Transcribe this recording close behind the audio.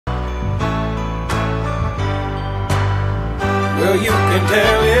Well, you can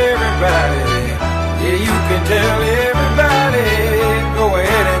tell everybody. Yeah, you can tell everybody. Go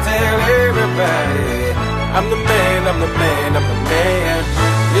ahead and tell everybody. I'm the man, I'm the man, I'm the man.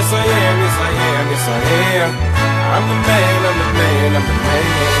 Yes, I am, yes, I am, yes, I am. I'm the man, I'm the man, I'm the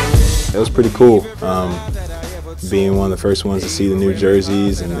man. It was pretty cool. Being one of the first ones to see the new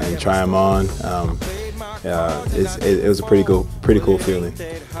jerseys and try them on. It was a pretty cool feeling.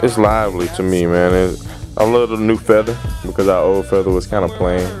 It's lively to me, man. I love the new feather because our old feather was kind of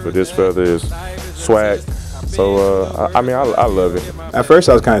plain, but this feather is swag. So, I mean, I love it. At first,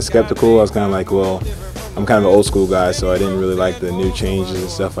 I was kind of skeptical. I was kind of like, well, I'm kind of an old school guy, so I didn't really like the new changes and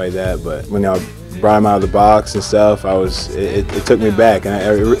stuff like that. But when I brought them out of the box and stuff, it took me back, and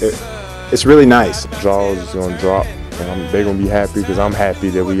it's really nice. Jaws is gonna drop, and they're gonna be happy because I'm happy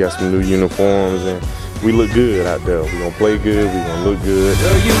that we got some new uniforms and we look good out there. We're gonna play good. We're gonna look good.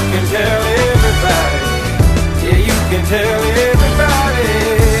 Well, you can tell